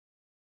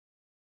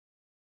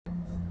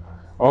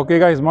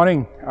Okay guys,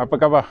 morning. Apa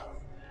khabar?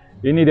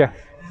 Ini dia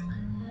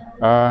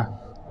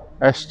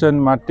Aston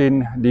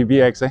Martin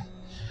DBX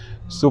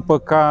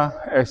supercar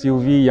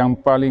SUV yang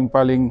paling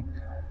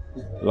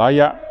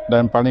layak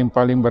dan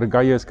paling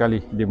bergaya sekali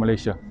di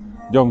Malaysia.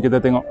 Jom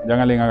kita tengok,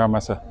 jangan lengahkan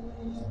masa.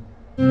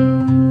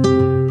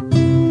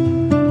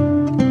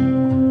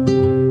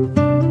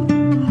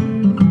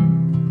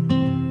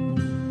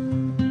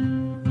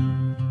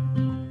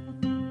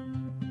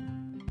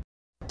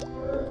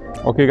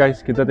 Okay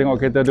guys, kita tengok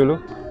kereta dulu.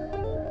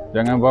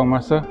 Jangan buang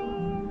masa.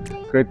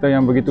 Kereta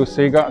yang begitu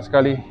segak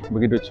sekali,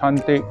 begitu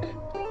cantik.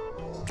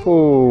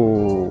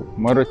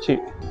 Merecik.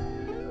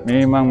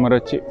 Memang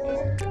merecik.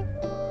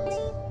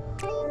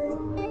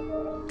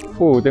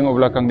 Tengok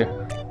belakang dia.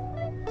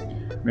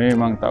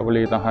 Memang tak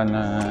boleh tahan.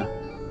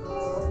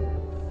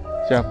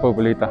 Siapa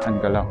boleh tahan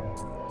kalau.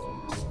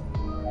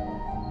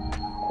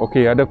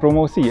 Okey, ada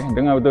promosi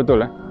dengar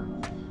betul-betul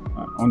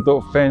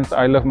Untuk fans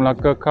I Love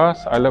Melaka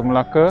Cars, I Love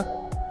Melaka,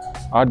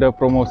 ada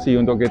promosi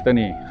untuk kereta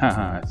ni.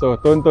 So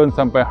tonton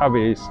sampai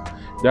habis.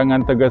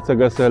 Jangan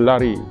tergesa-gesa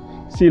lari.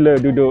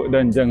 Sila duduk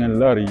dan jangan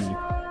lari.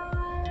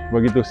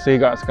 Begitu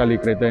segak sekali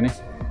kereta ni.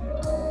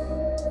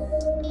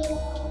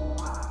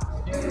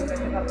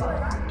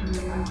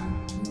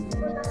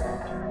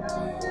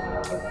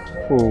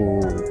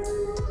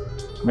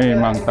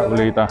 Memang tak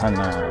boleh tahan.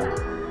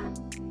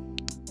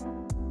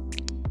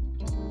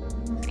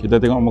 Kita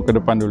tengok muka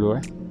depan dulu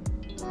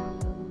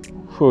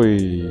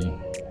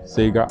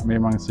segak,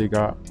 memang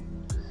segak.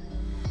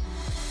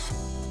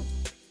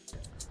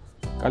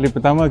 Kali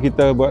pertama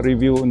kita buat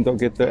review untuk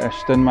kereta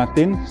Aston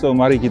Martin. So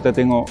mari kita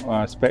tengok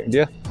spek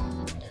dia.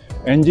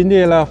 Enjin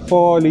dia ialah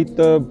 4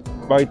 liter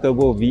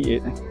bi-turbo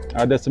V8.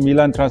 Ada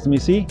 9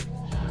 transmisi,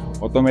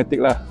 automatic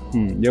lah.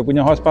 Dia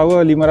punya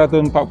horsepower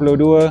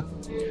 542,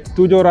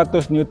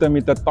 700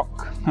 Nm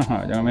torque.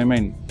 Jangan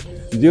main-main.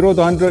 0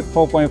 to 100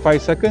 4.5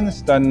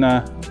 seconds dan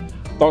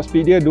top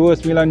speed dia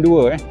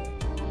 292.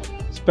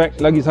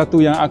 Spek lagi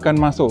satu yang akan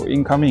masuk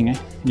incoming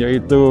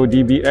iaitu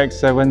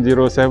DBX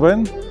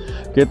 707.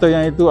 Kereta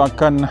yang itu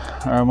akan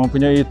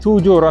mempunyai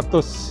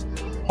 700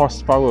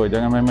 horsepower.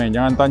 Jangan main-main,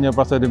 jangan tanya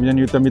pasal dia punya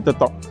Newton meter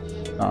top.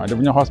 Dia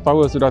punya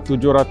horsepower sudah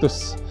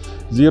 700.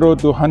 0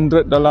 to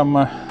 100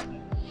 dalam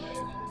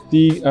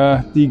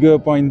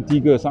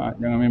 3.3 saat.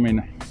 Jangan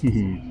main-main.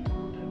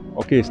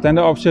 Okey,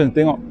 standard option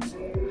tengok.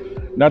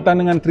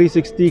 Datang dengan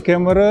 360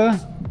 kamera,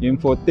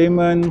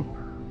 infotainment,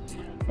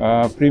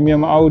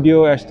 premium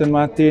audio Aston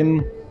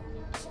Martin.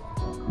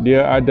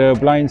 Dia ada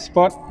blind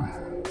spot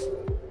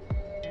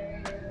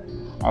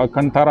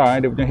Alcantara.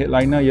 Dia punya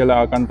headliner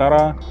ialah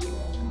Alcantara.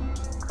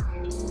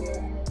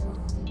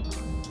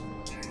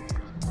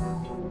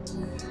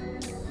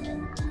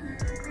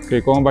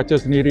 Ok, korang baca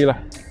sendirilah.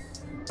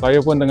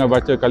 Saya pun tengah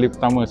baca kali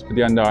pertama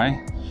seperti anda.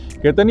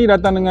 Kereta ni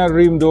datang dengan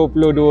rim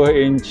 22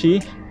 inci.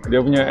 Dia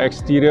punya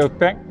exterior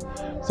pack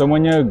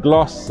semuanya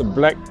gloss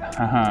black.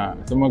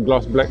 Semua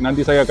gloss black.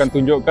 Nanti saya akan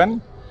tunjukkan.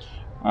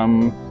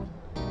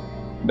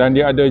 Dan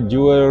dia ada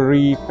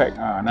jewelry pack.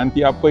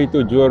 Nanti apa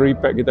itu jewelry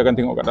pack kita akan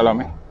tengok kat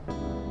dalam.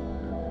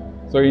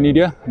 So ini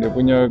dia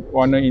punya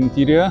warna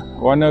interior.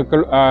 Warna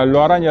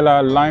luaran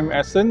ialah lime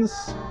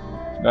essence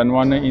dan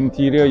warna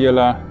interior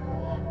ialah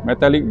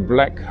metallic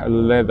black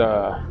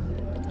leather.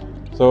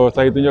 So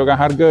saya tunjukkan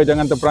harga,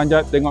 jangan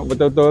terperanjat, tengok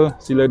betul-betul,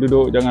 sila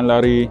duduk, jangan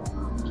lari.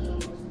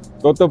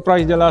 Total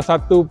price ialah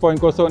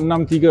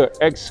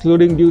 1.063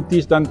 excluding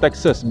duties dan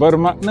taxes.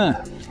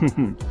 Bermakna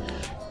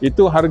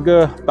itu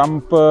harga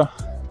tanpa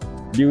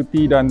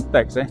duty dan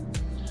tax.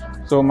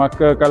 So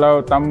maka kalau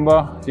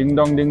tambah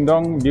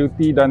ding-dong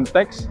duty dan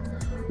tax,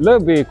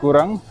 lebih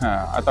kurang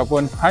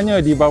ataupun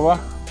hanya di bawah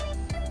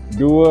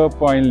 2.5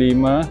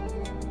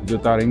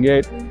 juta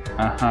ringgit.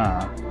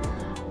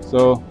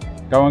 So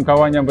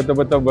kawan-kawan yang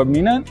betul-betul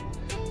berminat,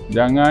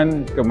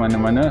 jangan ke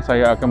mana-mana.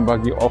 Saya akan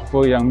bagi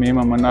offer yang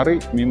memang menarik,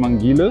 memang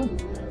gila.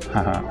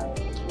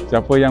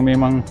 Siapa yang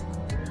memang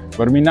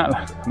berminat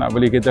lah nak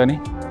beli kereta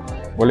ni,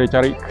 boleh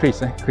cari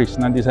Chris.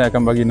 Chris, nanti saya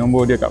akan bagi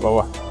nombor dia kat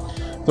bawah.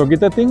 So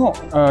kita tengok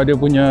dia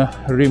punya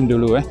rim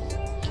dulu.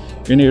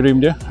 Ini rim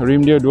dia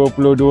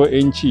 22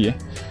 inci.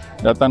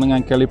 Datang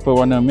dengan caliper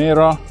warna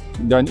merah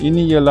dan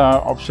ini ialah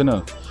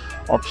optional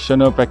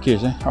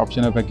package.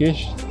 Optional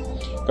package.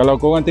 Kalau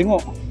korang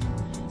tengok,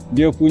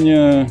 dia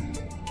punya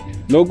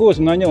logo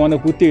sebenarnya warna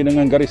putih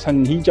dengan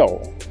garisan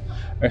hijau.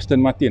 Aston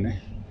Martin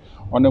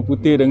warna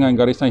putih dengan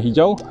garisan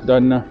hijau.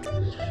 Dan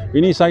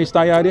ini saiz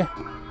tayar dia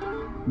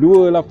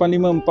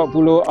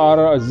 285/40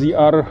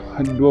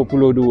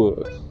 RZR22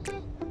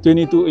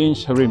 22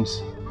 inch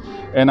rims.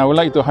 And I would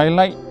like to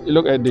highlight,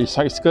 look at the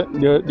side skirt.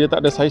 Dia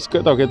tak ada side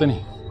skirt tau kereta ni.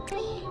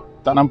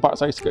 Tak nampak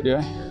side skirt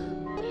dia.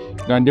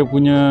 Dan dia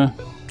punya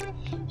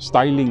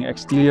styling,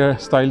 exterior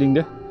styling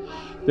dia.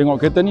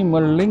 Tengok kereta ni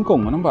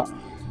melengkung, nampak?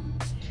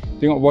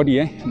 Tengok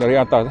body dari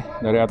atas.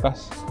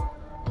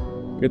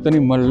 Kereta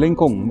ni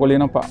melengkung, boleh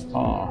nampak?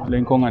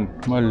 Lengkungan,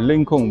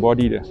 melengkung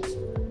body dia.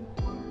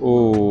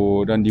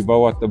 Dan di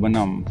bawah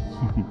terbenam.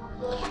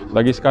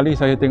 Lagi sekali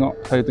saya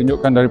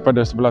tunjukkan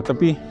daripada sebelah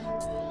tepi.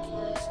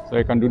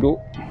 Saya akan duduk.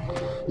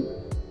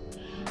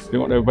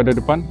 Tengok daripada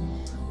depan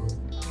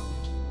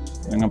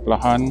dengan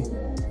perlahan.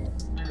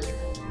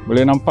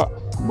 Boleh nampak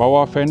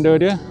bawah fender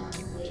dia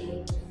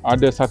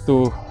ada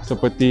satu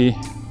seperti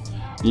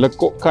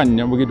lekukan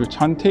yang begitu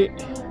cantik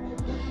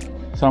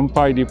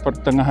sampai di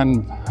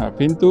pertengahan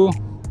pintu,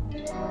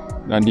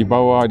 dan di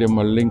bawah dia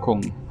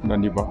melengkung, dan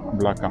di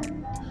belakang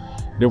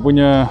dia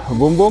punya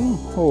bumbung,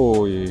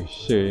 oh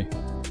shit,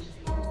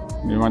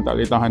 memang tak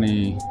boleh tahan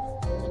ni.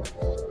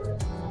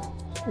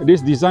 This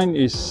design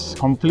is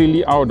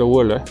completely out of the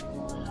world.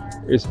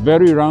 It's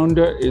very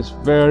rounded, it's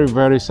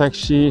very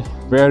sexy,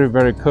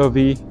 very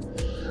curvy,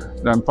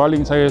 dan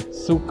paling saya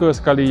suka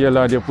sekali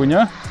ialah dia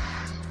punya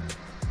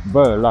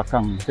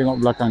belakang.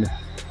 Tengok belakang dia.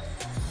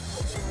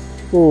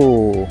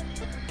 Oh,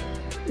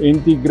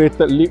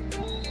 integrated lip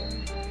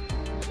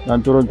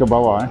dan turun ke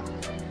bawah.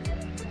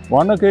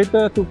 Warna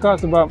kereta tukar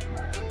sebab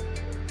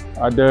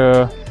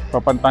ada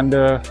papan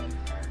tanda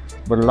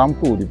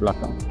berlampu di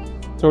belakang.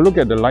 So look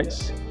at the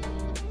lights.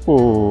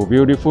 Oh,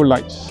 beautiful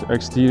lights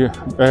exterior.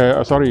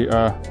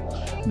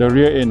 The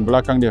rear end,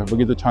 belakang dia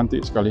begitu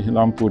cantik sekali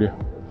lampu dia.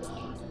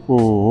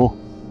 Oh,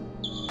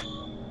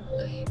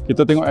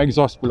 kita tengok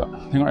exhaust pula.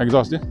 Tengok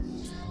exhaust dia.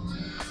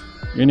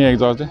 Ini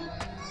exhaust dia.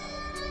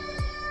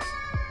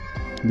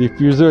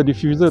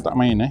 Diffuser tak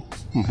main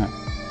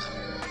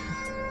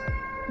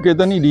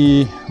Kereta ni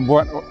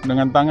dibuat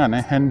dengan tangan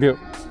hand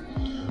built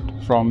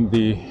from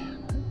the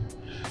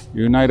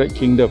United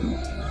Kingdom.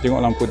 Tengok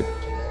lampu dia.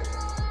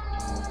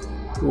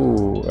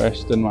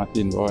 Aston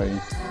Martin boy.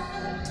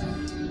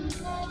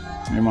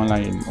 Memang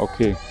lain.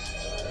 Okey.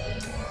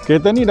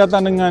 Kereta ni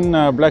datang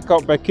dengan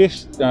blackout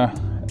package.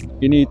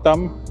 Ini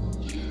hitam.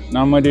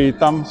 Nama dia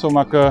hitam, so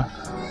maka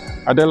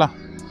adalah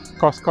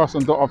cost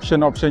untuk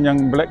option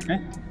yang black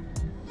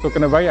So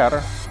kena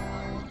bayar.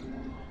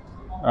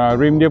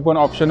 Rim dia pun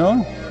optional.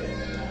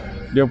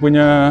 Dia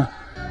punya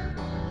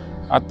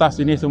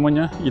atas ini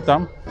semuanya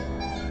hitam.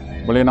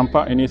 Boleh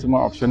nampak ini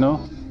semua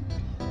optional.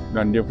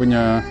 Dan dia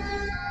punya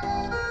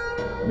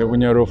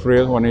roof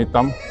rail warna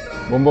hitam.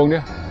 Bumbung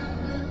dia,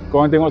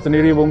 korang tengok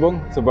sendiri bumbung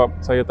sebab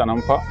saya tak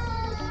nampak.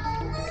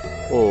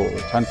 Oh,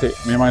 cantik.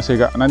 Memang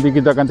segak. Nanti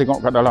kita akan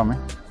tengok kat dalam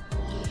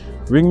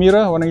Wing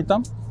mirror warna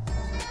hitam.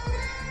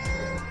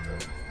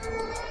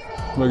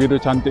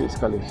 Begitu cantik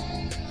sekali.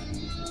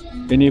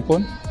 Ini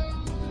pun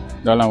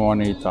dalam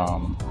warna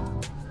hitam.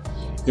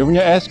 Dia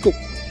punya air scoop.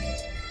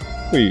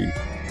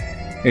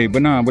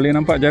 Benar, boleh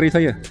nampak jari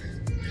saya?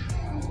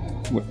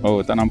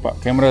 Oh, tak nampak.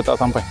 Kamera tak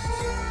sampai.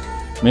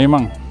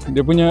 Memang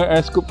dia punya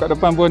air scoop kat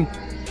depan pun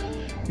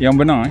yang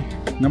benar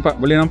Nampak?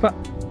 Boleh nampak?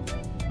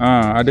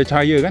 Ada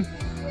cahaya kan?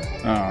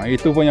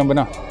 Itu pun yang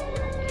benar.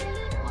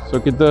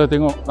 So kita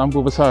tengok lampu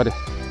besar dia.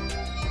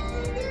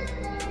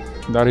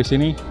 Dari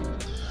sini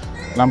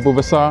lampu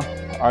besar,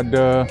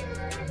 ada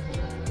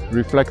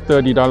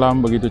reflektor di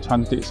dalam, begitu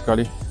cantik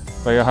sekali.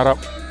 Saya harap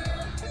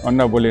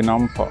anda boleh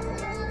nampak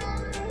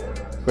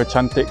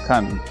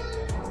kecantikan.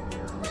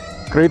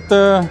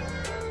 Kereta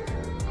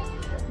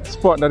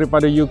sport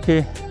daripada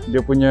UK,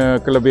 dia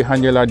punya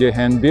kelebihan ialah dia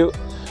hand built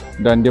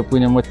dan dia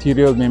punya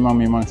material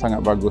memang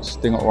sangat bagus.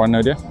 Tengok warna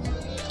dia.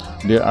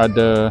 Dia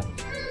ada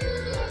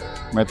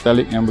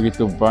metallic yang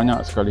begitu banyak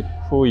sekali.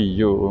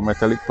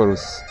 Metallic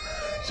perus.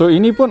 So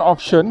ini pun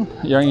option.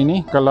 Yang ini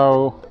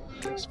kalau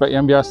spek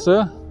yang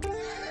biasa,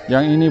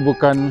 yang ini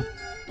bukan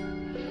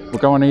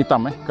warna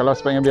hitam Kalau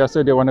spek yang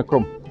biasa dia warna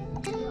chrome.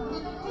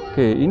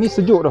 Okay, ini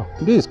sejuk dah.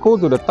 This is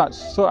cold to the touch.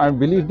 So I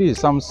believe this is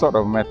some sort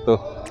of metal.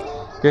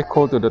 Okay,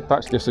 cold to the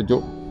touch, dia sejuk.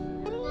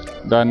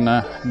 Dan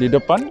di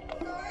depan,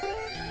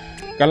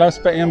 kalau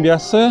spek yang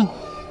biasa,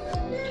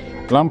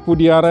 lampu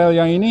DRL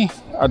yang ini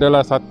adalah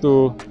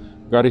satu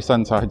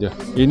garisan sahaja.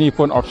 Ini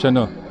pun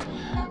optional.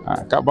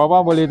 Kat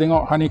bawah boleh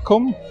tengok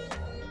honeycomb.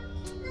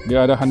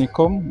 Dia ada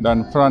honeycomb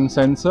dan front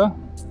sensor.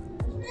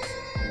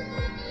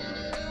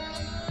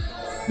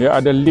 Dia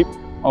ada lip.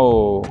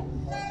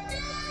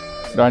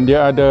 Dan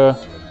dia ada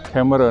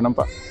kamera,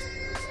 nampak?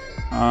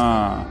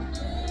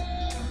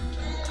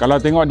 Kalau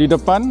tengok di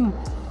depan,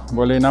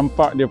 boleh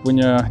nampak dia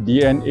punya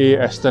DNA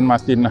Aston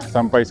Martin lah.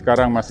 Sampai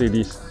sekarang masih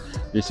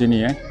di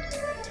sini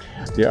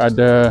Dia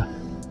ada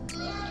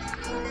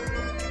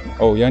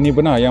yang ni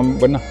benar,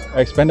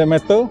 expanded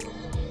metal.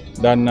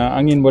 Dan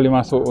angin boleh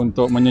masuk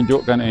untuk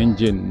menyejukkan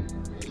enjin.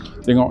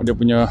 Tengok dia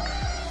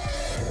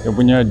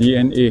punya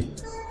DNA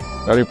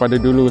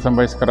daripada dulu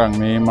sampai sekarang.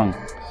 Memang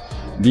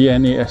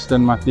DNA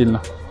Aston Martin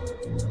lah.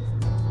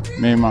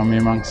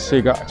 Memang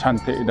segak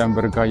cantik dan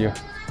bergaya.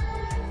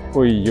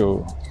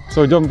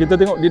 So jom kita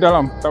tengok di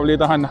dalam. Tak boleh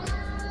tahan dah.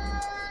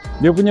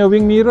 Dia punya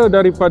wing mirror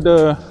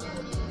daripada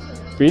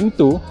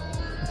pintu.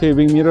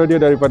 Wing mirror dia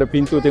daripada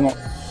pintu. Tengok.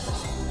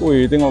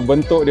 Tengok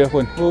bentuk dia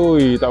pun.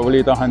 Tak boleh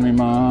tahan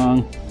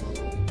memang.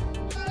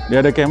 Dia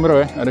ada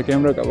kamera ada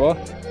kamera kat bawah.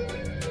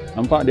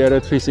 Nampak dia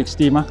ada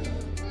 360 mah.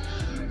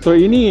 So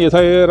ini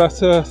saya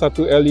rasa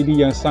satu LED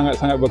yang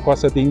sangat-sangat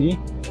berkuasa tinggi.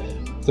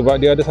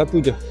 Sebab dia ada satu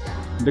je.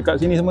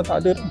 Dekat sini semua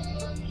tak ada.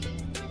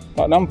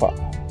 Tak nampak.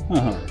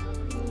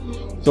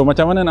 So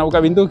macam mana nak buka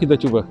pintu? Kita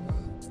cuba.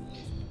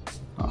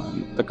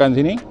 Tekan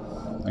sini.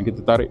 Dan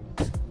kita tarik.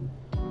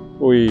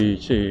 Ui,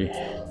 cik.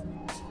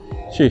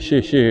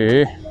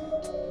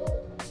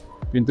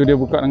 Pintu dia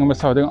buka dengan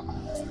besar, tengok.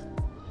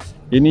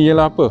 Ini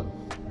ialah apa?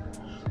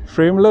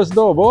 Frameless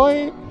door,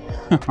 boy.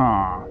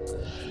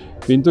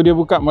 Pintu dia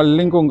buka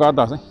melengkung ke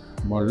atas,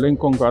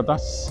 melengkung ke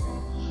atas.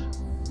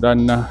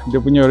 Dan dia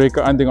punya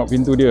rekaan, tengok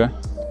pintu dia.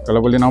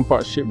 Kalau boleh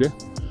nampak shape dia,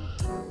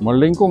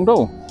 melengkung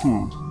tau.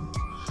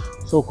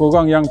 So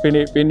korang yang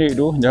pendek-pendek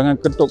tu jangan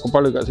ketuk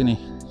kepala kat sini.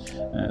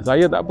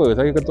 Saya tak apa,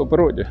 saya ketuk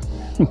perut je.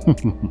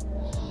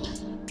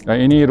 Dan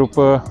ini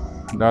rupa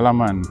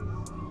dalaman.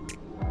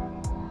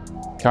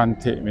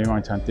 Cantik,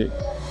 memang cantik.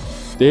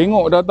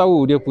 Tengok dah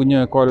tahu dia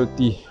punya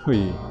kualiti.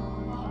 Hui,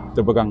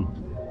 terpegang.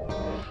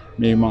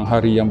 Memang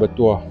hari yang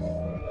bertuah.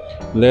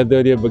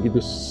 Leather dia begitu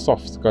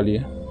soft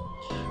sekali.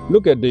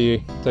 Look at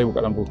the, saya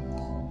buka lampu.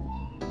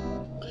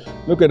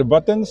 Look at the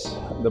buttons.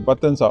 The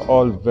buttons are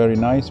all very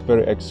nice,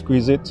 very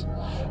exquisite,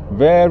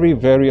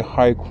 very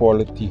high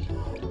quality.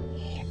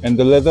 And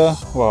the leather,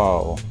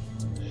 wow.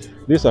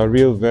 These are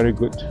real very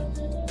good.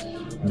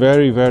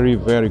 Very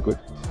good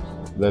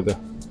leather.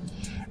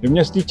 Dia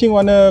punya stitching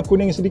warna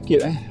kuning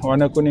sedikit,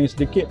 warna kuning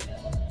sedikit.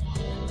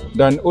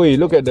 Dan oi,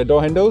 look at the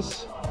door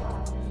handles.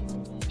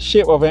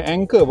 Shape of an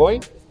anchor, boy.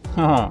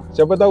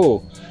 Siapa tahu?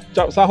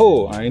 Cap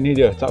sahur. Ini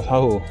dia cap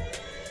sahur.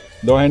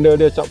 Door handle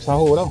dia cap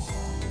sahur tau.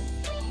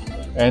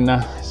 And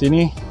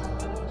sini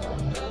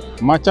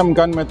macam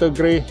gunmetal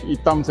grey,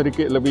 hitam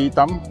sedikit, lebih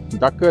hitam,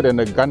 darker than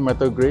the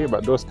gunmetal grey,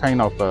 but those kind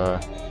of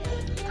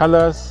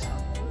colours,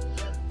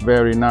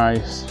 very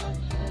nice.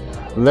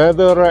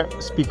 Leather wrap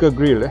speaker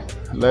grill,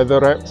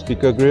 leather wrap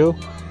speaker grill,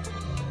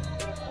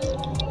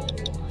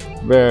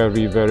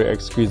 very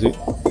exquisite.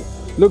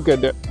 Look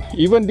at that,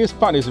 even this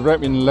part is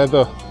wrapped in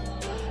leather.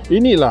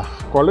 Inilah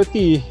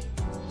quality,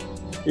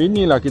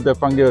 inilah kita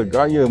panggil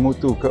gaya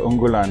mutu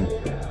keunggulan.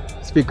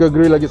 Speaker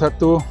grill lagi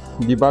satu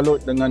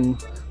dibalut dengan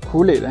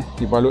kulit,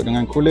 dibalut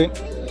dengan kulit.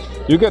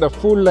 You get a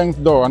full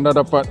length door. Anda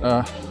dapat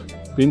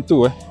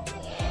pintu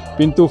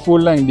pintu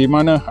full length di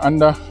mana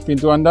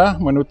pintu anda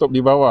menutup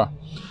di bawah.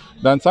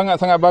 Dan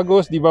sangat-sangat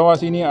bagus, di bawah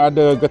sini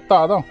ada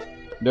getah tau.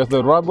 There's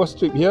the rubber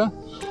strip here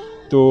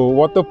to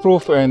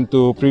waterproof and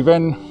to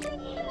prevent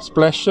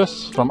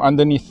splashes from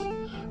underneath.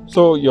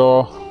 So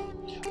your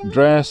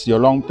dress, your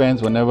long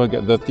pants will never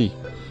get dirty.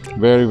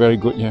 Very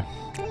good here.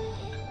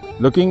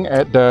 Looking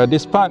at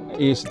this part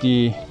is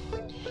the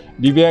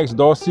DBX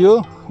door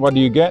seal. What do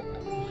you get?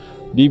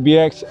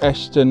 DBX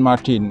Aston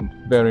Martin.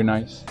 Very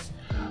nice.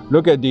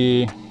 Look at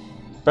the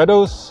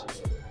pedals.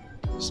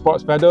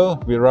 Sports pedal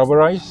with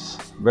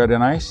rubberized. Very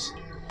nice.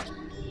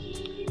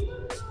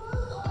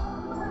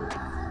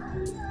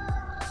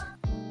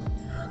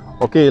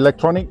 Okay,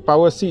 electronic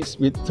power seats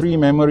with 3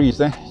 memories.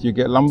 You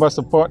get lumbar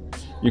support.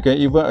 You can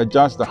even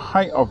adjust the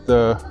height of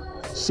the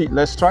seat.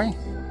 Let's try.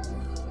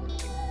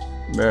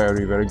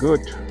 Very good.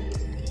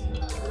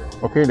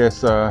 Okay,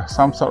 there's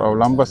some sort of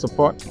lumbar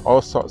support, all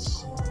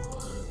sorts.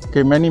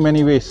 Okay, many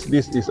ways.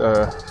 This is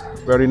a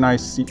very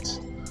nice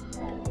seat.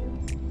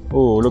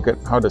 Oh, look at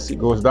how the seat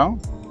goes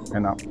down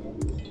and up.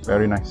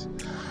 Very nice.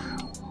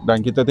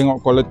 Dan kita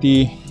tengok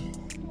kualiti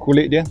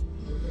kulit dia.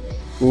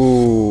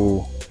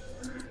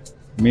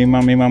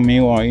 Memang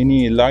mewah.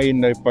 Ini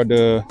lain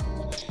daripada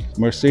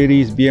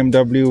Mercedes,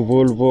 BMW,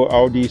 Volvo,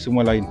 Audi,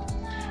 semua lain.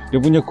 Dia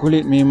punya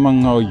kulit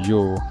memang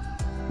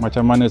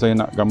macam mana saya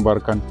nak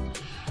gambarkan.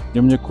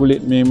 Dia punya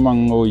kulit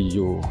memang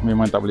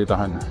memang tak boleh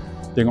tahan.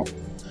 Tengok,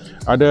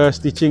 ada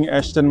stitching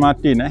Aston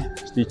Martin,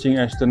 stitching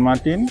Aston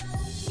Martin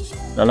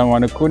dalam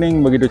warna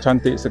kuning, begitu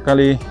cantik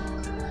sekali.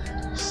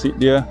 Seat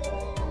dia,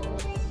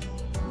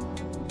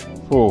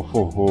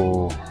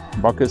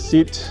 bucket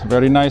seat,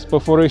 very nice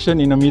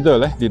perforation in the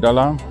middle, di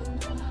dalam.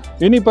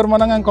 Ini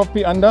permandangan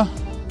kokpit anda.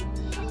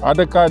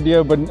 Adakah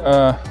dia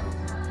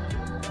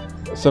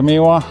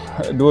semewah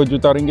 2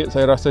 juta ringgit?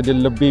 Saya rasa dia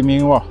lebih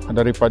mewah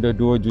daripada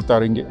 2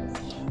 juta ringgit.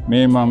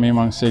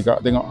 Memang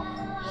segak. Tengok,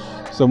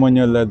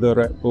 semuanya leather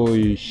wrap.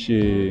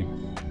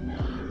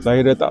 Saya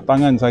letak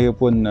tangan saya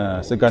pun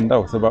segan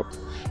tau, sebab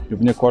dia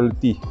punya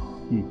quality.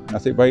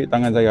 Nasib baik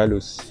tangan saya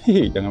halus.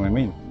 Jangan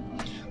main-main.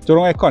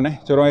 Corong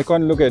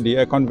aircon, look at the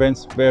aircon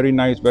vents. Very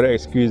nice, very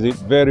exquisite,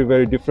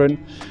 very different.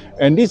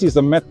 And this is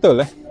a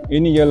metal.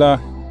 Ini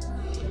ialah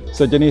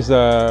sejenis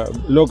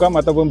logam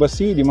ataupun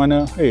besi, di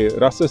mana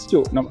rasa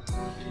sejuk.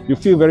 You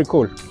feel very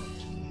cold.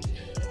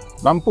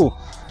 Lampu,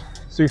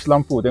 switch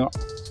lampu, tengok.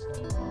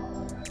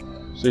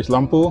 Switch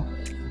lampu.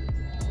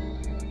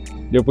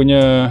 Dia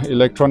punya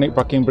electronic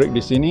parking brake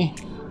di sini.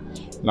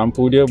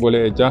 Lampu dia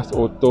boleh adjust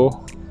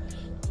auto.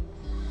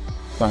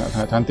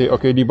 Sangat cantik.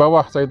 Okay, di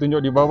bawah, saya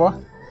tunjuk di bawah.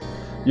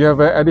 You have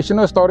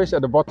additional storage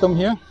at the bottom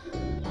here.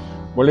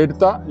 Boleh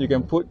letak, you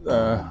can put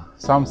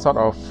some sort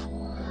of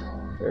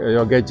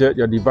your gadget,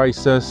 your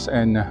devices.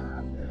 And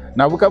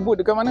nak buka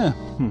boot dekat mana?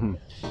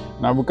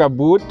 Nak buka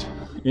boot,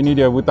 ini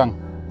dia butang.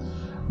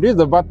 This is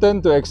the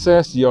button to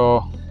access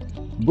your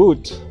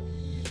boot.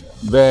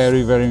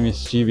 Very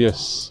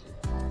mischievous.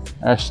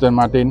 Aston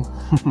Martin.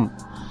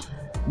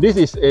 This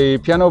is a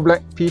piano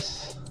black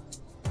piece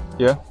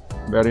here.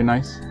 Very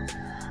nice.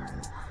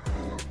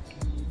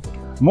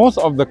 most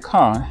of the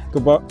car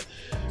kebab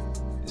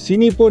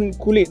sini pun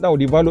kulit tau,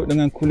 dibalut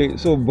dengan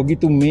kulit. So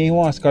begitu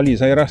mewah sekali.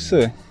 Saya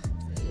rasa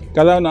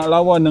kalau nak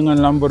lawan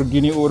dengan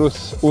Lamborghini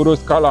urus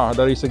kalah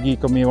dari segi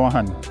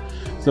kemewahan.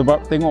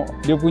 Sebab tengok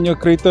dia punya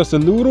kereta,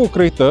 seluruh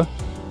kereta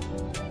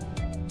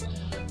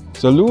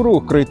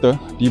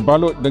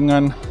dibalut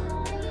dengan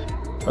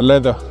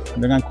leather,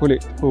 dengan kulit.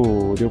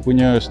 Oh, dia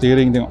punya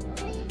steering tengok.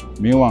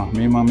 Mewah,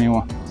 memang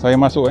mewah. Saya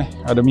masuk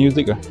ada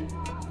music .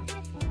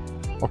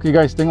 Okey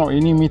guys, tengok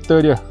ini meter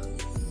dia.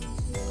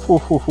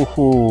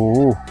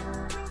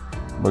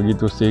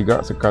 Begitu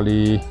segak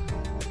sekali.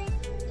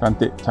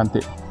 Cantik,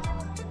 cantik.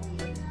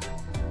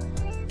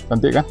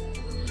 Cantik kan?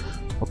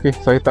 Okey,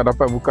 saya tak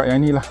dapat buka yang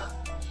ni lah.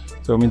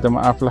 So minta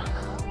maaf lah.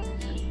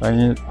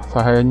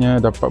 Saya hanya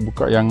dapat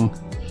buka yang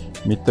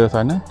meter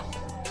sana.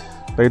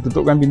 Saya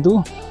tutupkan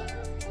pintu.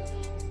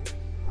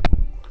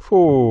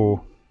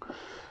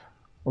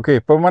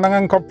 Okey,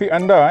 pemandangan kokpit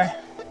anda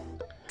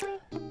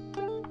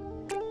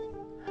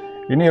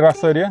ini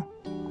rasa dia.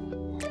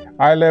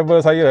 Eye level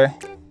saya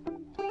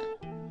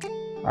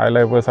Eye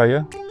level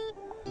saya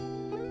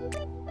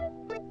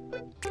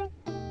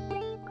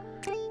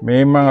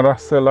memang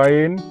rasa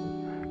lain.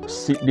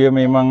 Seat dia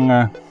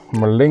memang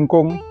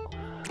melengkung.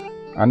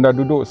 Anda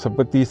duduk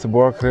seperti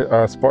sebuah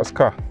sports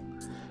car.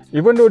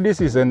 Even though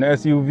this is an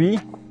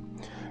SUV,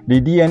 the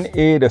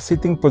DNA, the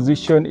sitting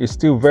position is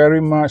still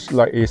very much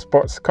like a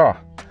sports car,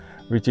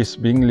 which is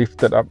being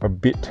lifted up a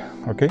bit.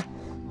 Okay,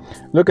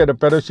 look at the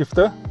pedal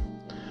shifter.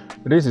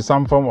 This is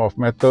some form of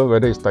metal,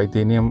 whether it's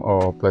titanium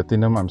or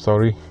platinum. I'm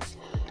sorry,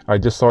 I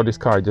just saw this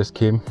car, I just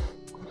came,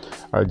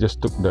 I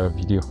just took the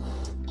video.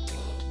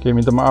 Okay,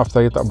 minta maaf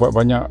saya tak buat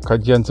banyak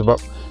kajian sebab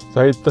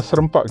saya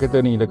terserempak kereta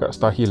ni dekat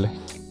Starhill.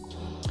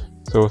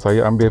 So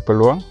saya ambil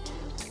peluang.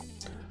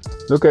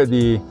 Look at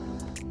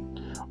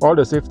all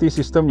the safety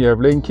system. You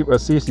have lane keep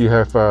assist, you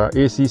have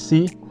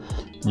ACC,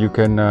 you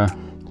can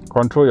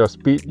control your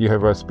speed, you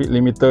have a speed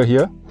limiter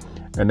here,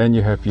 and then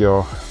you have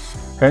your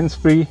hands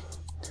free,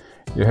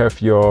 you have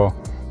your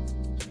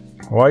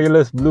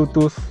wireless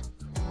Bluetooth,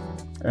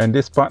 and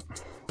this part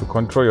to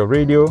control your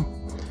radio,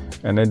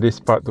 and then this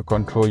part to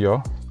control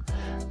your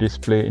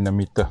display in the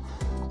meter.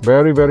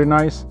 Very, very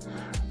nice.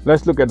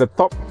 Let's look at the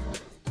top.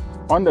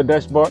 On the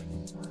dashboard,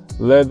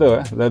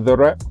 leather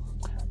wrap.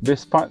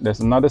 This part,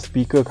 there's another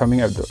speaker coming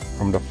out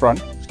from the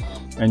front,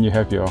 and you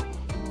have your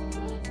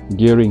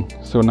gearing.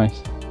 So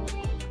nice.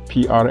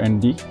 P, R, and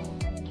D.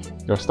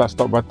 Your start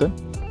stop button.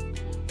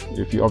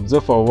 If you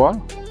observe for a while,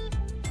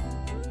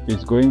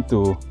 it's going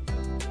to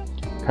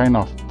kind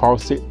of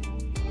pause it.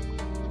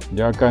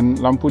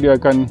 Lampu dia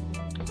akan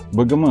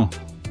bergema,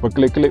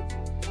 berkelip-kelip.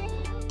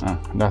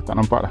 Dah tak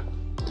nampak dah.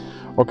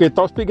 Okey,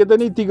 top speed kita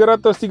ni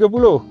 330.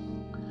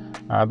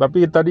 Tapi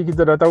tadi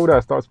kita dah tahu dah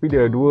top speed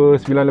dia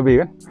 29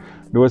 lebih kan,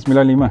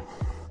 295.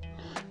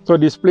 So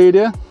display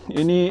dia,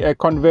 ini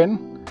aircon vent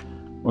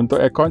untuk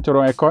aircon,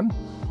 corong aircon,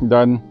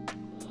 dan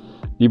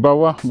di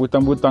bawah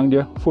butang-butang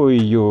dia.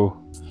 Fuyo.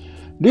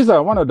 These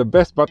are one of the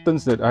best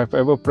buttons that I've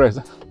ever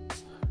pressed.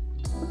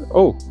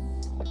 Oh,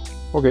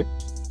 okay.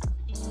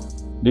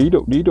 Dia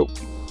hidup.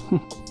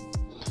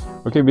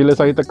 Okay, bila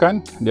saya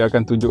tekan, dia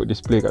akan tunjuk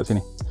display kat sini.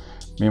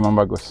 Memang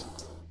bagus.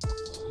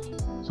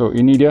 So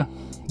ini dia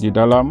di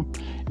dalam.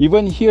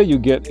 Even here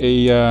you get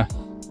a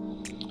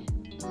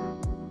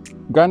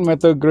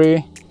gunmetal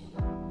grey.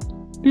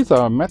 These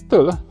are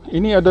metal lah.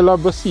 Ini adalah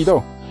besi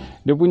tau.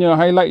 Dia punya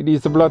highlight di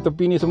sebelah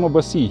tepi ni semua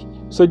besi.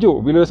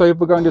 Sejuk. Bila saya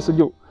pegang dia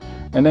sejuk.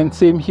 And then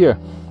same here.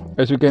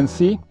 As you can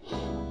see,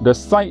 the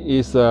side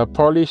is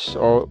polished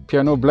or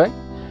piano black.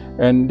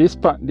 And this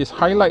part, this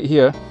highlight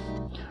here,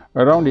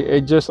 around the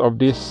edges of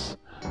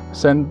this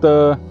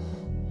center,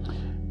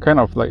 kind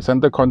of like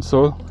center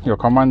console, your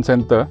command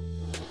center.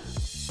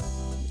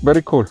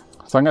 Very cool.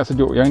 Sangat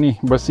sejuk. Yang ni,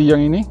 besi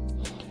yang ini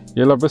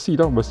ialah besi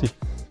tau, besi.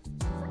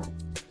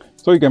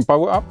 So you can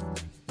power up.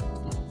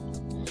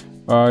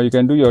 You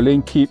can do your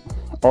lane keep,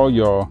 all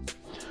your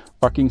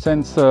parking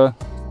sensor,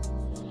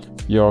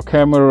 your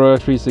camera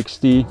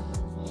 360,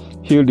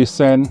 hill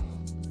descent,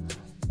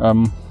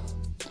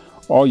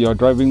 all your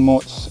driving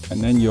modes, and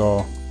then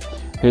your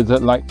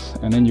hazard lights,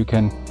 and then you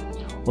can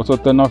also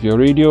turn off your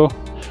radio.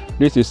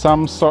 This is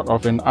some sort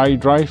of an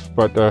iDrive,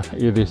 but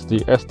it is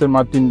the Aston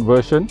Martin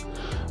version.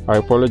 I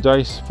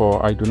apologize for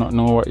I do not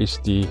know what is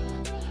the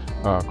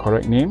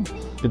correct name.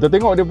 Kita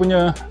tengok dia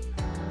punya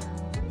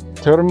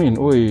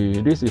cermin. Ui,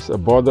 this is a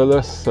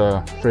borderless,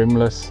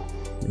 frameless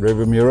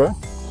rear mirror.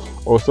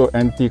 Also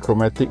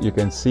anti-chromatic, you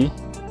can see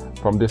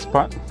from this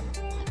part.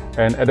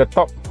 And at the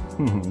top,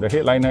 the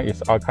headliner is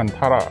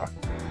Alcantara,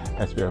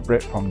 as we have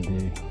read from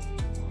the.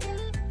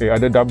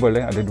 Ada double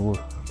ada dua.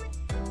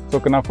 So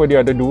kenapa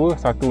dia ada dua?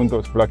 Satu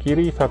untuk sebelah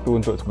kiri, satu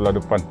untuk sebelah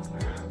depan.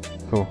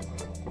 So,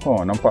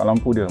 nampak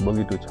lampu dia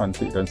begitu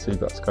cantik dan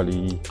segak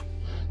sekali.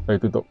 Saya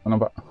tutup,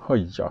 nampak?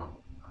 Haiya.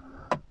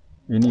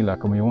 Inilah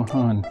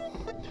kemewahan.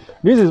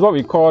 This is what we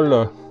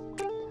call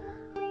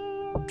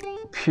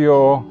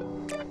pure,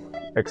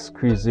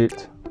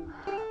 exquisite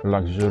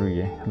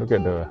luxury. Look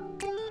at the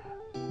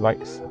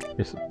lights.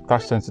 It's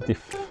touch sensitive.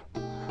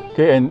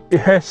 Okay, and it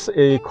has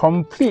a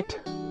complete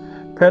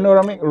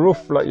panoramic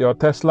roof like your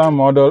Tesla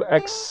Model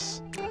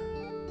X.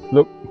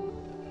 Look,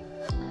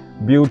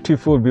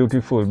 beautiful,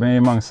 beautiful.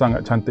 Memang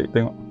sangat cantik,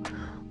 tengok.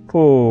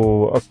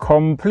 Oh, a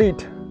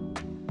complete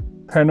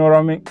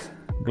panoramic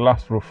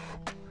glass roof.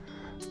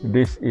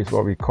 This is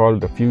what we call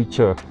the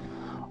future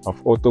of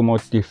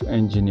automotive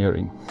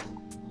engineering.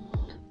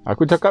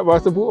 Aku cakap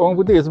bahasa orang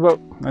putih sebab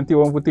nanti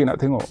orang putih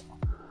nak tengok.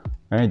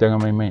 Jangan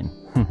main-main.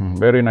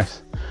 Very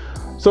nice.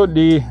 So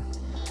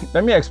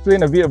let me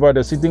explain a bit about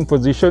the seating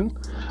position.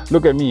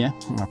 Look at me.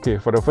 Okay,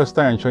 for the first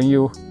time I'm showing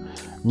you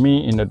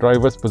me in the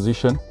driver's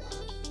position.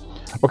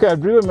 Okay,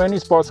 I've driven many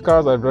sports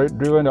cars. I've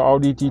driven the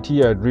Audi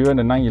TT, I've driven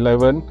the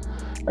 911,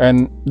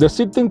 and the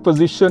seating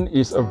position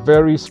is a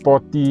very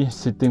sporty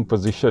seating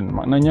position.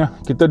 Maknanya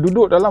kita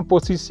duduk dalam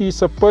posisi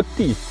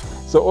seperti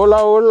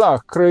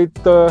seolah-olah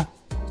kereta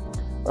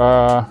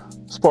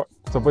sport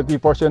seperti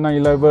Porsche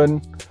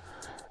 911.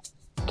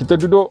 Kita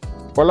duduk,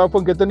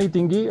 walaupun kereta ni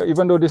tinggi,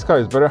 even though this car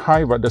is very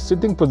high, but the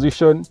sitting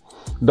position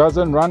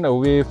doesn't run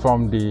away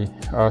from the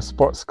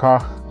sports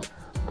car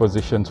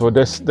position. So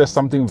there's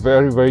something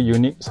very, very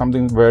unique,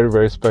 something very,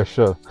 very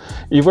special.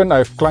 Even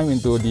I've climbed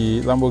into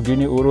the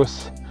Lamborghini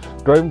Urus,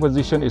 driving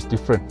position is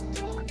different.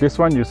 This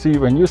one, you see,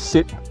 when you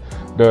sit,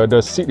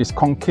 the seat is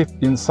concave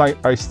inside.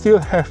 I still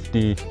have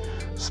the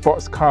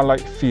sports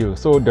car-like feel.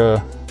 So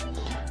the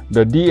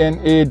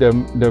DNA,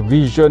 the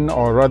vision,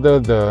 or rather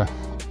the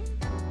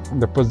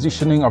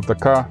positioning of the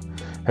car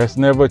has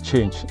never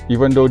changed,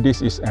 even though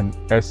this is an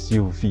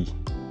SUV.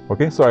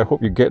 Okay, so I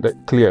hope you get that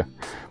clear.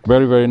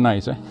 Very, very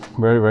nice.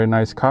 Very, very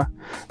nice car.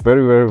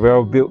 Very, very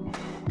well built.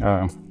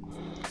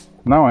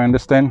 Now I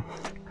understand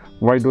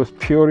why those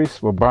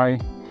purists will buy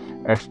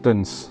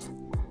Astons.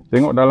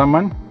 Tengok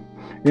dalaman.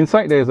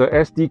 Inside there is a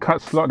SD card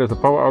slot, there's a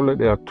power outlet,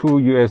 there are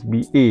 2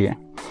 USB-A,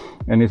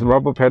 and it's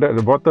rubber padded at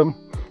the bottom,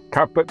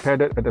 carpet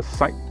padded at the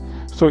side.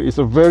 So it's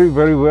a very,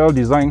 very well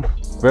designed,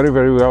 very,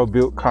 very well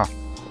built car.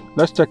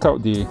 Let's check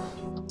out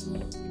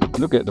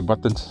look at the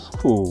buttons.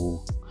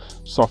 Oh,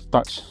 soft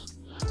touch.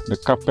 The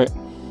carpet,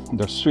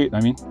 the suede, I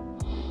mean,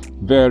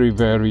 very,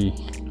 very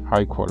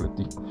high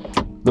quality.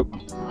 Look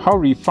how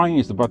refined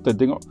is the button.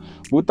 Tengok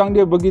butang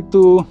dia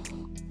begitu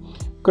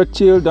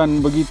kecil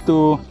dan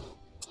begitu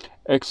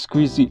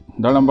exquisite.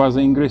 Dalam bahasa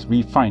Inggeris,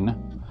 refined.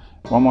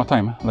 One more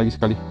time, lagi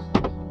sekali.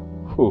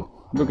 Oh,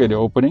 look at the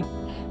opening,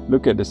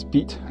 look at the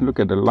speed,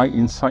 look at the light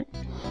inside.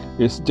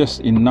 It's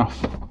just enough.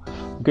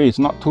 Okay, it's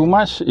not too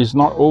much, it's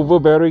not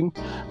overbearing,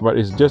 but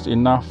it's just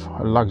enough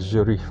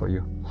luxury for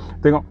you.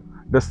 Tengok,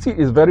 the seat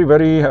is very,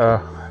 very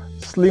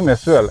slim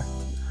as well.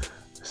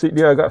 Seat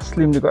dia agak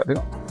slim juga,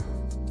 tengok.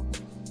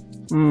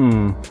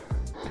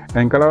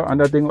 And kalau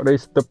anda tengok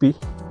dari tepi,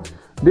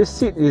 this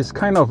seat is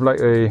kind of like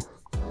a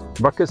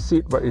bucket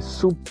seat, but it's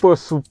super,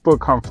 super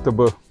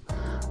comfortable.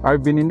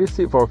 I've been in this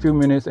seat for a few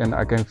minutes and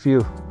I can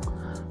feel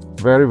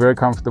very, very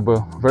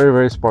comfortable, very,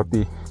 very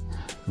sporty,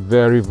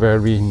 very,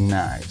 very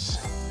nice.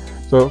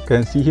 So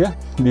can see here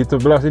di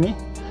sebelah sini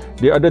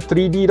dia ada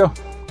 3D tau.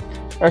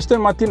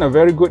 Aston Martin are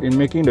very good in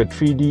making the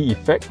 3D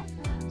effect.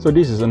 So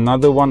this is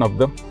another one of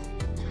them.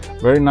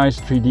 Very nice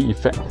 3D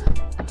effect.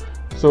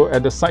 So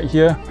at the side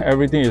here,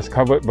 everything is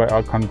covered by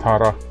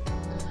Alcantara.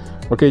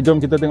 Okay, jom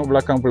kita tengok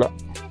belakang pula.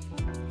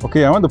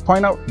 Okay, I want to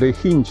point out the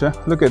hinge.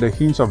 Look at the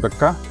hinge of the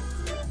car.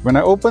 When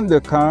I open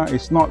the car,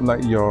 it's not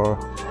like your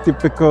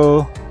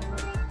typical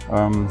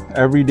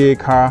everyday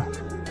car.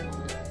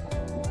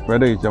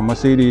 Whether it's your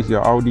Mercedes,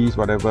 your Audis,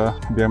 whatever,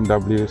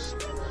 BMWs.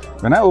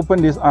 When I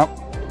open this up,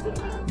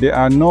 there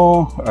are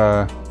no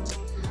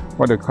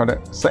what do you call it,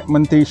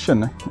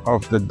 segmentation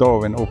of the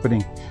door when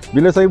opening.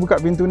 Bila saya buka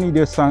pintu ni,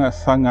 dia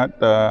sangat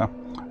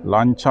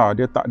lancar.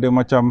 Dia tak ada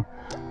macam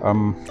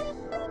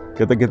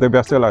kereta-kereta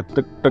biasa lah,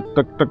 tek tek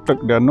tek tek tek.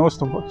 There are no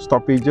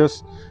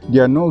stoppages,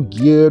 there are no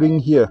gearing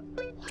here.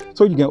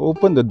 So you can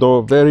open the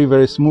door very,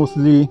 very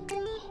smoothly,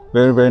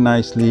 very, very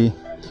nicely,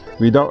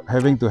 without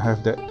having to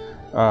have that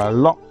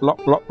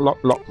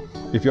lock,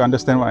 if you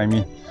understand what I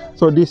mean.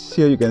 So this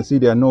here you can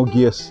see there are no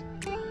gears.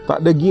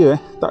 Tak ada gear,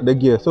 tak ada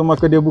gear. So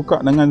maka dia buka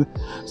dengan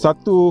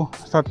satu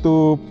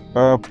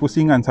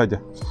pusingan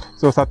saja.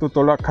 So satu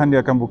tolakan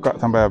dia akan buka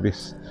sampai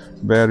habis.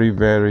 Very,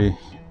 very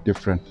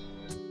different.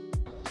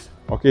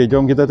 Okay,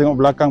 jom kita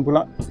tengok belakang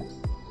pula.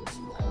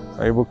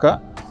 Saya buka,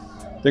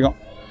 tengok.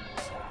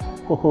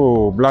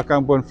 Oh,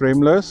 belakang pun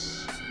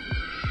frameless.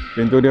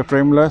 Pintu dia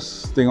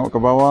frameless. Tengok ke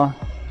bawah,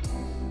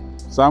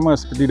 sama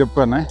seperti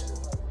depan.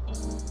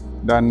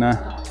 Dan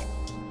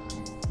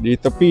di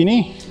tepi ni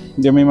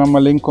dia memang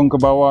melengkung ke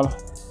bawah.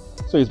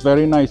 So it's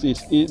very nice.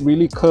 It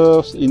really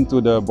curves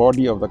into the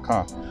body of the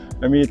car.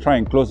 Let me try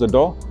and close the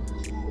door.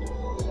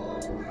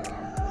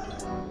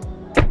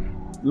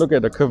 Look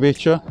at the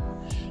curvature.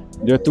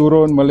 Dia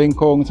turun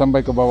melengkung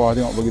sampai ke bawah.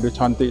 Tengok begitu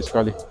cantik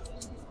sekali.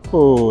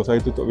 Oh,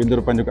 saya tutup pintu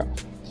depan juga.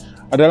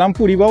 Ada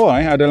lampu di bawah,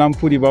 ada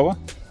lampu di bawah.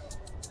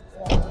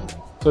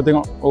 So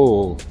tengok,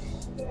 oh,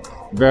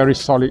 very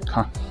solid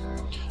car.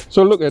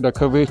 So look at the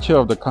curvature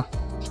of the car.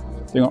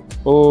 Tengok,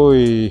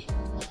 oi,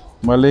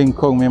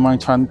 melengkung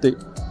memang cantik.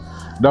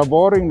 Dah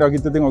boring dah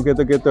kita tengok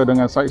kereta-kereta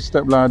dengan side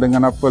step lah,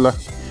 dengan apalah.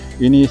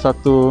 Ini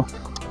satu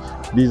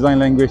design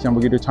language yang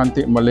begitu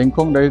cantik,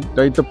 melengkung.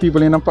 Dari tepi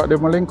boleh nampak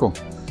dia melengkung,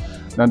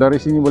 dan dari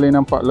sini boleh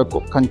nampak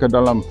lekukan ke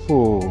dalam.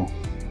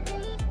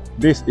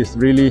 This is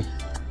really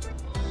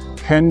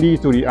handy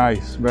to the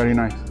eyes, very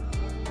nice.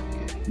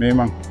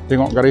 Memang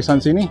tengok garisan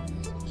sini,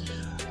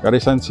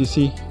 garisan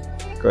sisi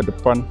ke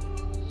depan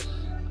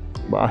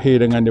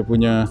berakhir dengan dia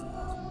punya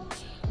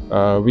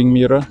wing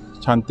mirror.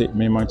 Cantik,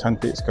 memang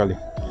cantik sekali.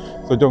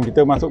 So jom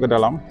kita masuk ke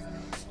dalam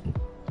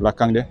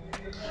belakang dia.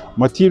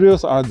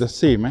 Materials are the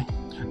same,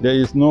 there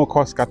is no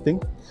cost cutting.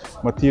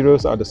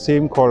 Materials are the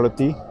same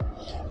quality,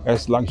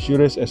 as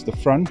luxurious as the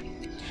front.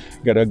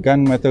 Got a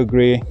gunmetal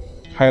grey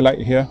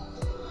highlight here,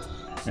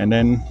 and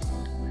then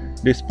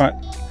this part,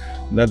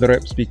 leather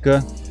wrap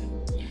speaker.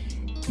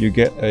 You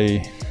get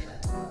a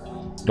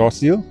door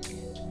seal,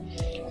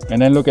 and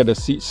then look at the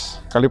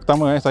seats. Kali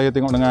pertama saya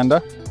tengok dengan anda,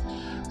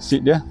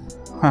 seat dia,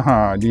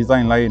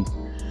 design lain,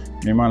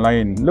 memang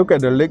lain. Look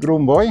at the leg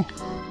room, boy.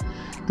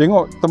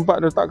 Tengok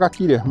tempat letak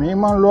kaki dia,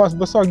 memang luas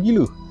besar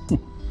gila.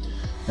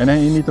 And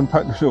then ini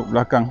tempat duduk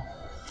belakang.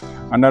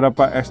 Anda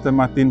dapat Aston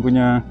Martin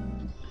punya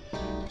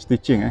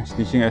stitching,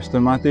 stitching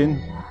Aston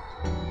Martin.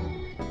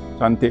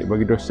 Cantik,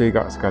 begitu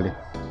segak sekali.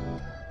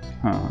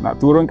 Nak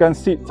turunkan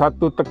seat,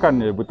 satu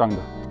tekan je butang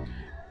tu.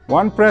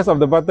 One press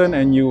of the button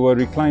and you will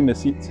recline the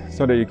seat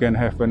so that you can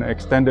have an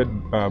extended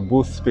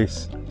booth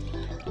space.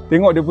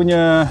 Tengok dia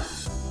punya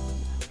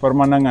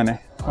pemandangan,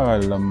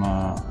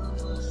 alamak.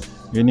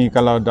 Ini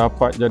kalau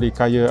dapat jadi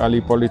kaya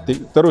ahli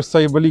politik, terus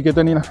saya beli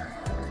kereta ni lah.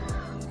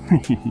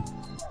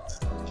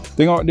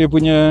 Tengok dia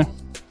punya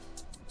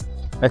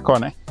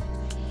aircon,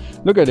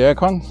 Look at the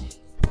aircon.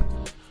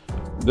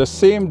 The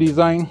same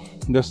design,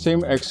 the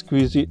same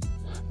exquisite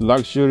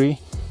luxury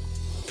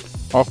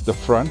of the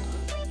front.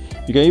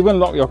 You can even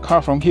lock your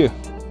car from here.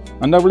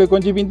 Anda boleh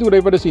kunci pintu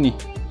daripada sini.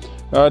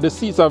 The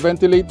seats are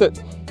ventilated.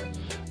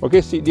 Okay,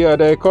 seat dia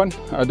ada aircon,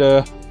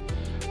 ada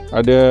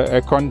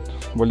aircon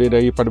boleh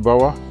daripada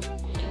bawah,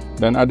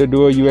 dan ada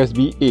dua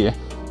USB-A.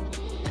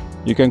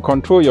 You can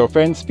control your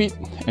fan speed,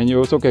 and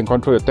you also can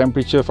control your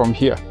temperature from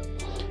here.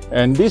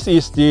 And this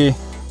is the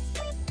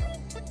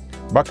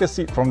bucket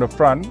seat from the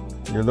front.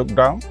 You look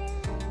down,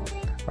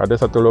 ada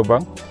satu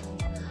lubang,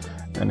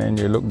 and then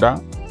you look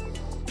down,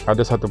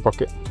 ada satu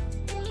pocket.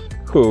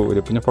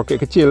 Dia punya pocket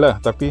kecil lah,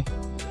 tapi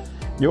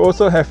you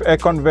also have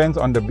aircon vents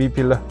on the B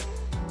pillar,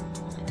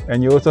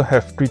 and you also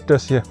have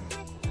tweeters here.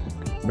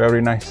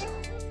 Very nice.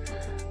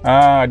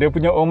 Dia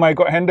punya oh my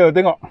god handle,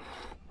 tengok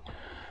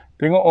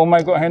oh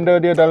my god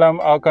handle dia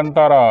dalam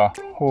Alcantara.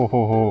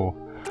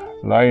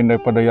 Lain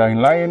daripada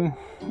yang lain.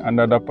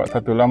 Anda dapat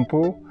satu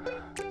lampu,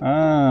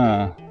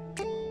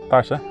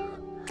 touch,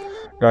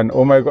 dan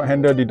oh my god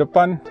handle di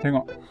depan,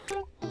 tengok.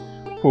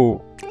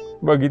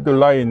 Begitu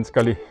lain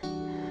sekali.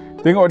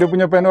 Tengok dia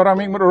punya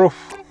panoramic roof.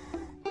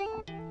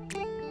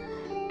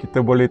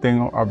 Kita boleh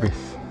tengok habis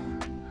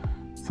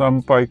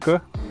sampai ke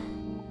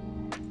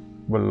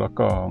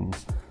belakang.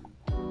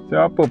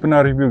 Siapa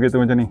pernah review kereta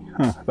macam ni?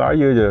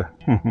 Saya je.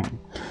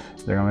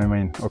 Jangan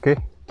main-main. Okay.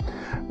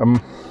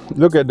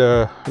 Look at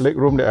the leg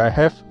room that I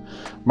have.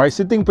 My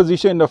sitting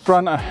position in the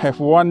front, I have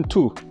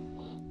two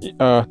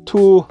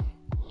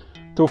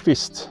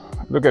fists.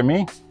 Look at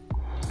me.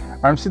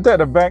 I'm seated at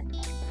the back.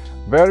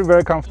 Very,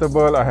 very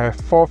comfortable. I have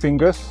 4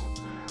 fingers.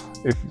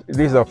 If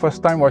this is the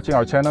first time watching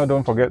our channel,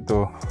 don't forget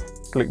to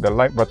click the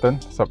like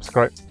button,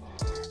 subscribe,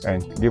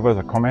 and give us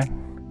a comment.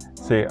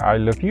 Say I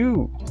love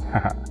you.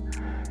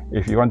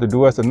 If you want to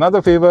do us another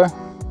favor,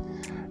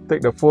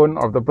 take the phone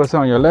of the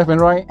person on your left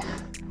and right,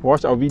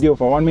 watch our video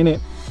for 1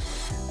 minute,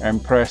 and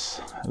press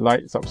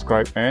like,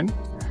 subscribe, and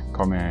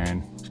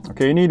comment.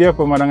 Okay, ini dia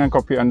pemandangan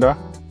kokpit anda.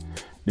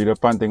 Di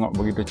depan tengok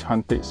begitu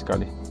cantik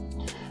sekali.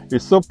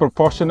 It's so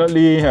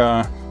proportionately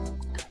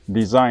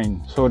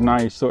designed, so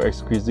nice, so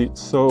exquisite,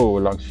 so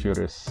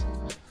luxurious.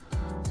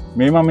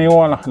 Memang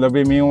mewah lah,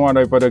 lebih mewah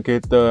daripada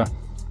kereta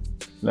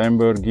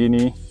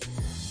Lamborghini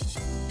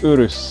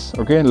Urus.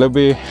 Okay,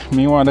 lebih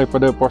mewah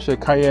daripada Porsche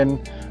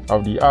Cayenne,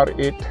 Audi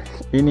R8.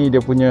 Ini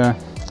dia punya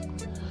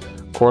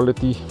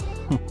quality.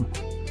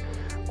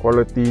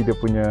 Quality dia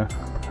punya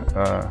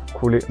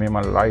kulit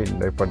memang lain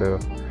daripada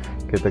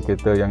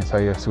kereta-kereta yang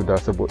saya sudah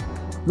sebut.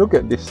 Look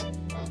at this,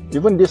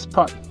 even this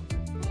part.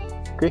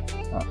 Okay,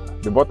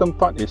 the bottom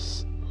part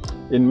is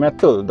in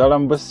metal,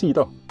 dalam besi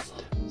tau,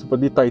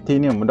 seperti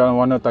titanium, dalam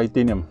warna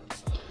titanium.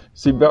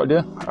 Seatbelt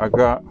dia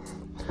agak,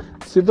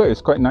 seatbelt is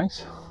quite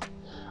nice.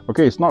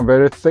 Okay, it's not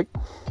very thick,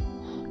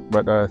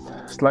 but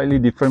slightly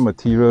different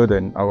material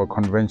than our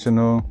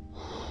conventional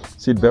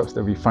seat belts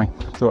that we find.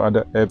 So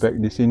ada airbag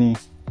di sini.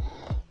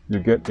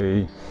 You get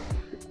a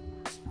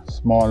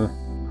small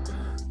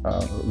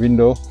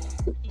window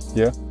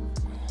here,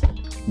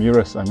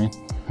 mirrors, I mean.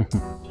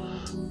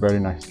 Very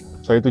nice.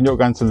 Saya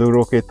tunjukkan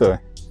seluruh kereta.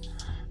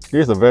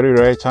 This is a very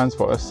rare chance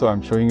for us, so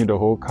I'm showing you the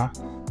whole car.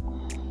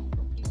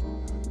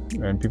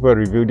 When people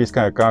review this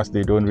kind of cars,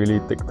 they don't really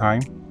take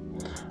time.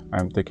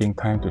 I'm taking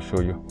time to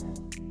show you.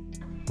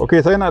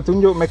 Okay, saya nak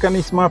tunjuk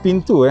mekanisme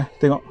pintu.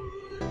 Tengok.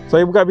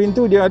 Saya buka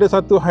pintu, dia ada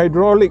satu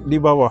hidrolik di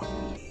bawah.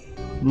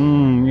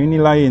 Ini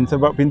lain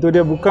sebab pintu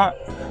dia buka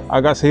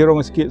agak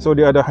serong sikit, so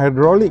dia ada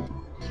hidrolik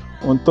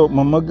untuk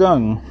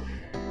memegang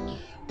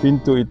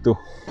pintu itu.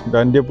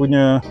 Dan dia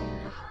punya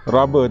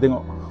rubber, tengok.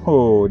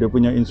 Oh, dia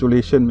punya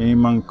insulation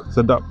memang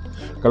sedap.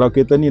 Kalau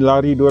kita ni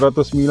lari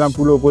 290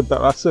 pun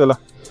tak rasa lah,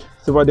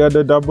 sebab dia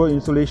ada double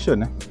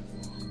insulation.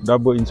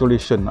 Double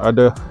insulation.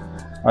 Ada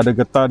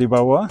getah di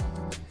bawah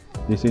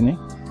di sini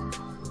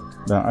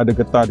dan ada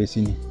getah di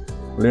sini.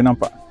 Boleh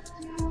nampak?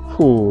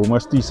 Oh,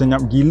 mesti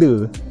senyap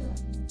gila.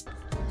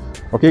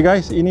 Okay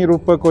guys, ini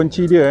rupa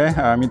kunci dia.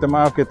 Minta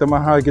maaf, kereta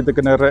mahal kita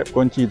kena wrap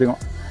kunci. Tengok,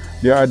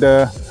 dia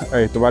ada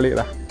terbalik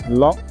lah,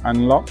 lock,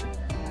 unlock,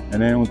 and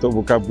then untuk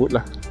buka boot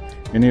lah.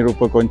 Ini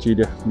rupa kunci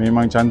dia.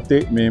 Memang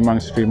cantik, memang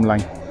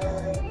streamline.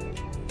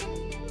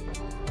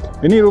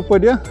 Ini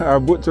rupa dia.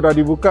 Boot sudah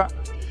dibuka.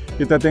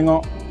 Kita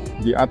tengok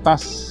di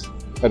atas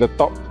ada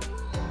top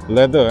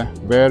leather,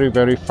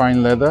 very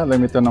fine leather.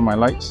 Let me turn on my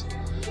lights.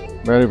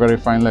 Very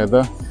fine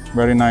leather,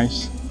 very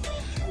nice.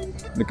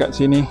 Dekat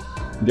sini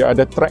dia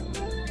ada track,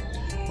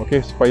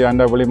 okay, supaya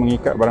anda boleh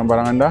mengikat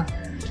barang-barang anda.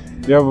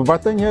 Dia have a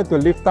button here to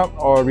lift up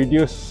or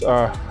reduce,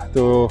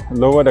 to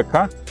lower the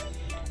car.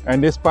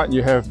 And this part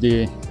you have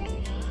the,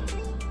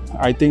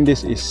 I think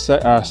this is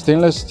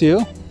stainless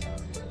steel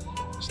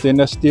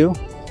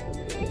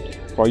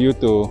for you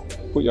to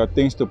put your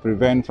things to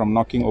prevent from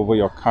knocking over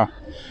your car.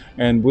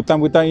 And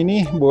butang-butang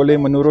ini boleh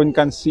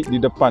menurunkan seat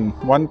di depan.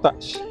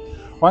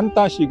 One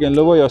touch you can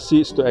lower your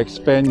seats to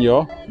expand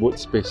your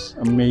boot space.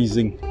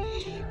 Amazing,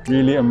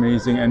 really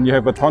amazing. And you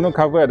have a tonneau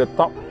cover at the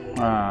top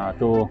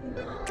to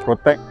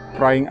protect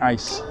prying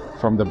eyes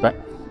from the back.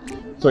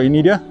 So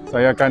ini dia.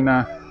 Saya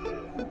akan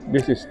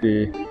this is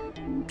the,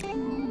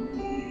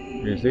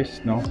 is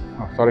this? No,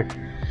 oh, sorry,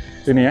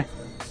 sini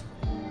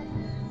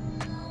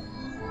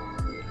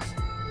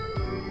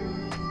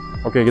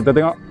Okay, kita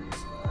tengok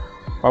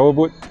power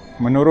boot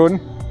menurun.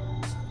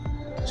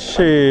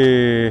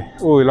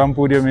 Oh,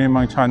 lampu dia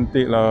memang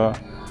cantik lah.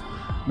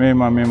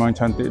 Memang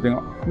cantik.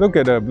 Tengok, look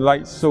at the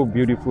light, so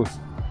beautiful,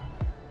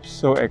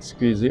 so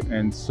exquisite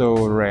and so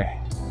rare.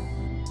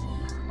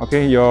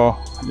 Okay, your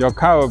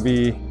car will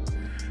be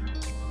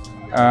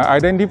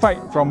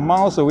identified from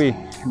miles away.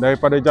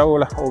 Daripada jauh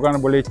lah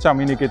orang boleh cam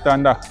ini kereta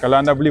anda.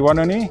 Kalau anda beli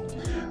warna ni,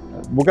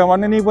 bukan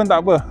warna ni pun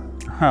tak apa,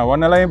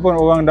 warna lain pun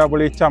orang dah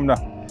boleh cam dah.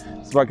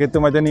 Sebab kereta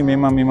macam ni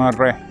memang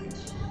rare.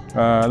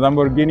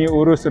 Lamborghini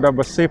Urus sudah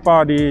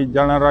bersepah di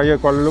jalan raya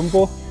Kuala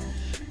Lumpur,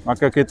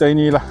 maka kereta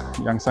inilah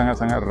yang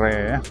sangat-sangat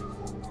rare.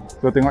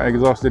 So tengok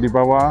exhaust dia di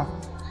bawah,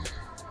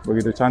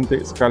 begitu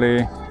cantik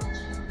sekali.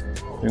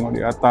 Tengok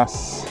di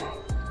atas.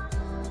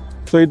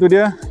 So itu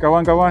dia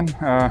kawan-kawan,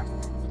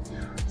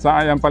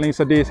 saat yang paling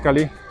sedih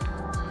sekali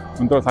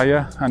untuk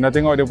saya. Anda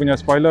tengok dia punya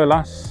spoiler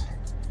last.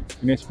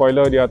 Ini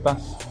spoiler di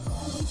atas.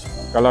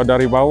 Kalau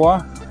dari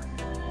bawah,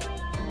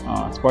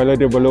 spoiler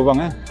dia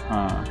berlubang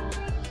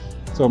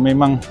So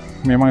memang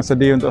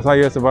sedih untuk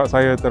saya, sebab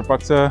saya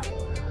terpaksa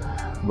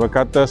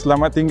berkata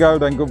selamat tinggal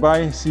dan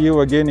goodbye. See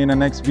you again in the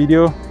next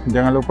video.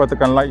 Jangan lupa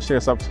tekan like,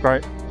 share,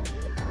 subscribe.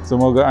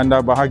 Semoga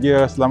anda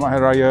bahagia. Selamat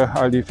Hari Raya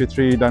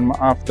Aidilfitri dan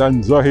maaf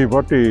dan zahir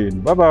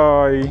batin. Bye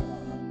bye.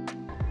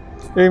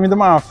 Minta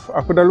maaf,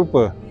 aku dah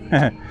lupa.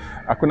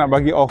 Aku nak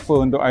bagi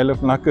offer untuk I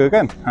Love Melaka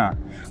kan.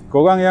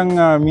 Korang yang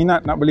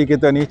minat nak beli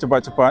kereta ni,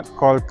 cepat-cepat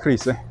call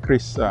Chris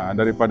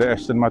daripada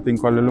Aston Martin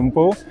Kuala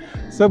Lumpur,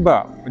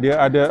 sebab dia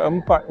ada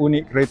 4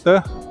 unit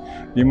kereta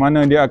di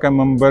mana dia akan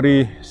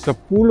memberi 10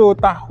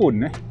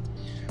 tahun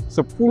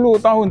 10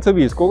 tahun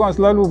servis. Korang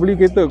selalu beli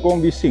kereta,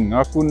 korang bising,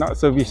 aku nak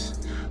servis,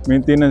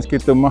 maintenance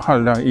kereta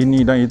mahal dah,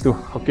 ini dan itu.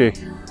 Okey,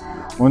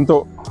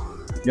 untuk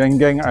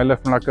geng-geng I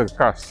Love Melaka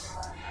Cars,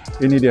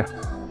 ini dia.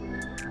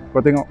 Kau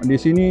tengok di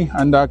sini,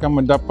 anda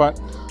akan mendapat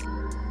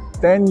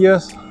 10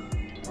 years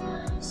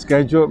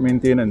scheduled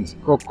maintenance.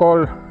 Kau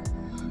call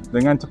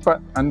dengan cepat,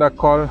 anda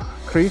call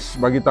Chris,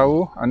 bagi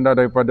tahu anda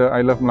daripada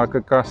I Love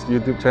Melaka Cars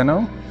YouTube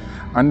channel.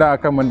 Anda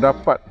akan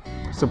mendapat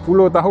 10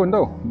 tahun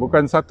tau,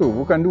 bukan 1,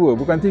 bukan 2,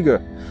 bukan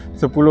 3,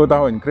 10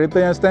 tahun. Kereta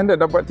yang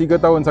standard dapat 3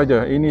 tahun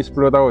saja, ini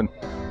 10 tahun.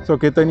 So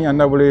kereta ni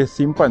anda boleh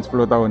simpan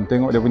 10 tahun.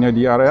 Tengok dia punya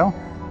DRL.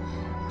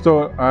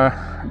 So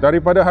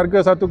daripada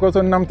harga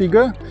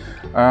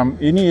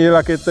 1063, ini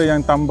ialah kereta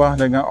yang tambah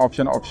dengan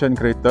option-option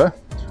kereta.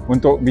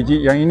 Untuk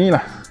biji yang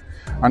inilah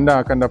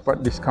anda akan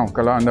dapat diskaun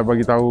kalau anda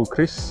bagi tahu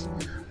Chris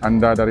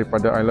anda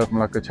daripada I Love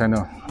Melaka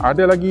channel.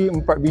 Ada lagi 4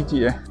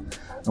 biji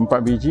 4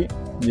 biji,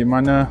 di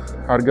mana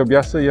harga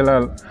biasa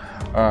ialah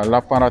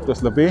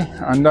 800 lebih.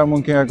 Anda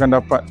mungkin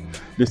akan dapat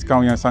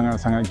diskaun yang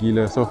sangat-sangat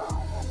gila. So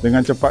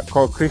dengan cepat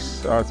call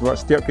Chris, sebab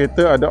setiap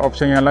kereta ada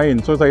option yang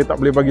lain. So saya tak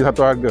boleh bagi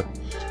satu harga.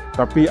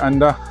 Tapi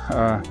anda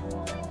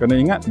kena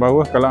ingat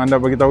bahawa kalau anda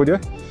bagi tahu dia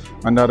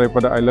anda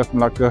daripada I Love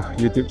Melaka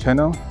YouTube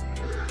channel,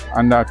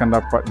 anda akan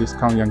dapat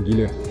diskaun yang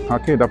gila.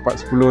 Okey, dapat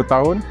 10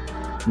 tahun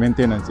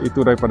maintenance.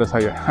 Itu daripada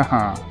saya.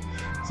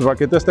 Sebab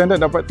kereta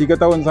standard dapat 3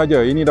 tahun saja,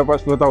 ini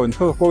dapat 10 tahun.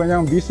 So korang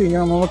yang bising,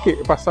 yang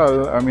memekik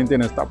pasal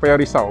maintenance, tak payah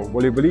risau.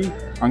 Boleh beli,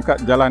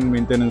 angkat jalan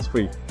maintenance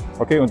free.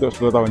 Okey, untuk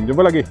 10 tahun.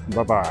 Jumpa lagi.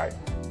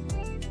 Bye-bye.